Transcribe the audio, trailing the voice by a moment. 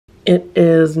It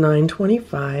is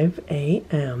 9:25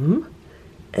 a.m.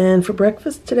 and for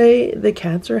breakfast today the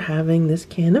cats are having this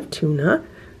can of tuna.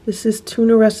 This is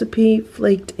tuna recipe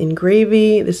flaked in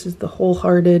gravy. This is the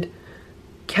Wholehearted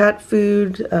cat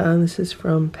food. This is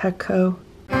from Petco.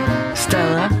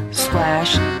 Stella,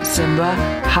 Splash, Simba,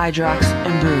 Hydrox,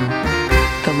 and Boo,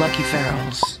 the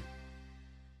LuckyFerals.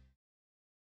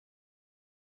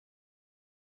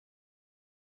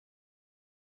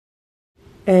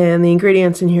 And the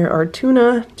ingredients in here are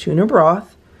tuna, tuna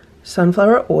broth,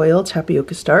 sunflower oil,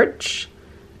 tapioca starch,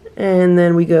 and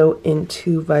then we go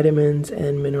into vitamins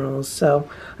and minerals. So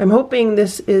I'm hoping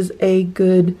this is a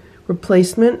good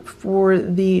replacement for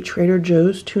the Trader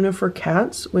Joe's tuna for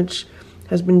cats, which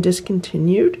has been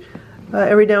discontinued.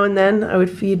 Every now and then I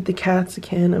would feed the cats a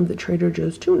can of the Trader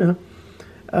Joe's tuna,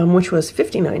 which was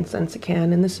 59 cents a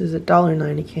can, and this is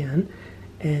 $1.09 a can.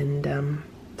 And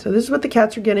so this is what the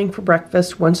cats are getting for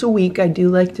breakfast once a week. I do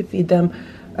like to feed them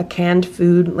a canned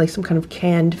food, like some kind of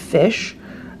canned fish.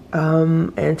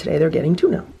 And today they're getting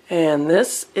tuna. And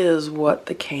this is what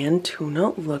the canned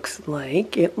tuna looks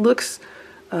like. It looks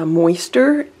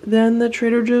moister than the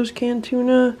Trader Joe's canned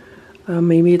tuna.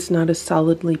 Maybe it's not as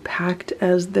solidly packed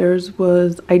as theirs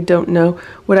was. I don't know.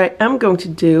 What I am going to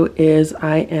do is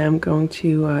I am going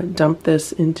to dump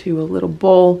this into a little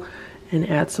bowl and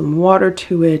add some water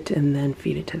to it and then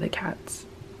feed it to the cats.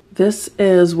 This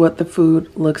is what the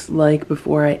food looks like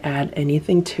before I add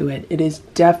anything to it. It is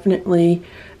definitely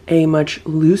a much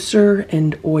looser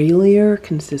and oilier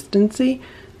consistency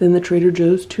than the Trader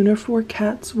Joe's tuna for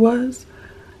cats was.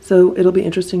 So it'll be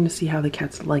interesting to see how the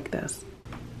cats like this.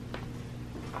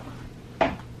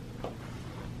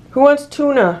 Who wants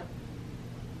tuna?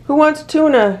 Who wants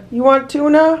tuna? You want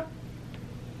tuna?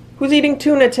 Who's eating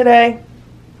tuna today?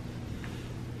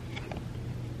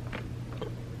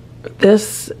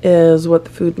 This is what the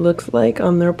food looks like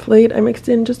on their plate. I mixed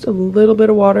in just a little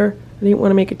bit of water. I didn't want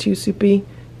to make it too soupy,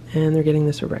 and they're getting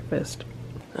this for breakfast.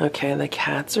 Okay, the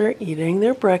cats are eating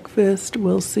their breakfast.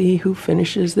 We'll see who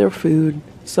finishes their food.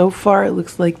 So far, it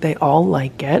looks like they all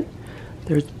like it.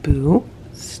 There's Boo,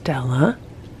 Stella,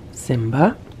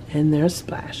 Simba, and there's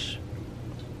Splash.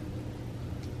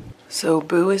 So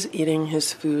Boo is eating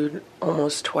his food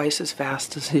almost twice as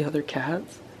fast as the other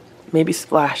cats. Maybe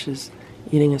Splash is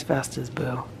eating as fast as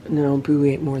Boo. No, Boo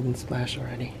ate more than Splash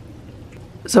already.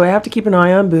 So I have to keep an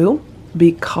eye on Boo,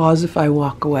 because if I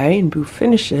walk away and Boo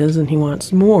finishes and he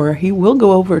wants more, he will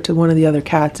go over to one of the other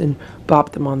cats and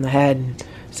bop them on the head and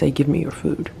say, "Give me your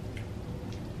food."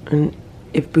 And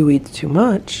if Boo eats too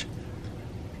much,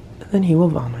 then he will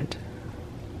vomit.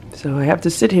 So I have to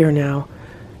sit here now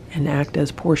and act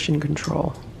as portion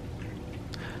control.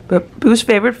 But Boo's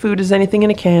favorite food is anything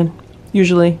in a can,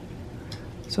 usually.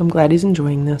 So I'm glad he's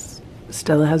enjoying this.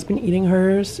 Stella has been eating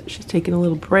hers. She's taken a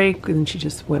little break and then she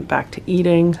just went back to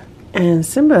eating. And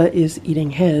Simba is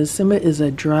eating his. Simba is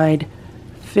a dried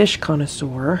fish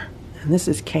connoisseur, and this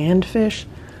is canned fish.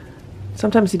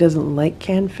 Sometimes he doesn't like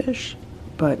canned fish,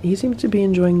 but he seems to be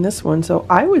enjoying this one. So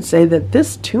I would say that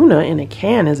this tuna in a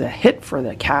can is a hit for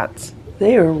the cats.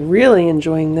 They are really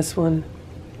enjoying this one.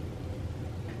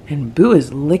 And Boo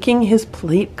is licking his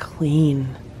plate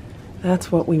clean.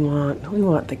 That's what we want. We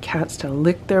want the cats to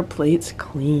lick their plates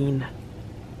clean.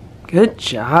 Good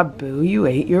job, Boo. You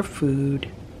ate your food.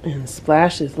 And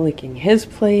Splash is licking his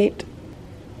plate.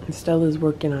 And Stella's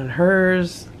working on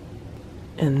hers.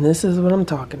 And this is what I'm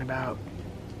talking about.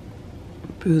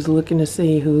 Boo's looking to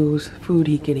see whose food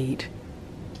he can eat.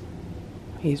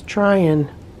 He's trying.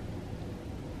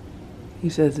 He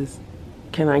says,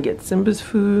 "Can I get Simba's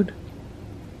food?"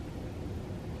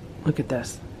 Look at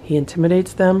this. He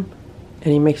intimidates them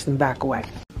and he makes them back away.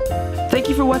 Thank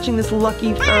you for watching this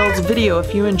LuckyFerals video.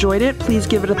 If you enjoyed it, please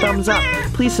give it a thumbs up.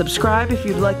 Please subscribe if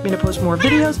you'd like me to post more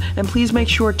videos, and please make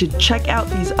sure to check out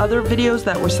these other videos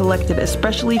that were selected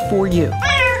especially for you.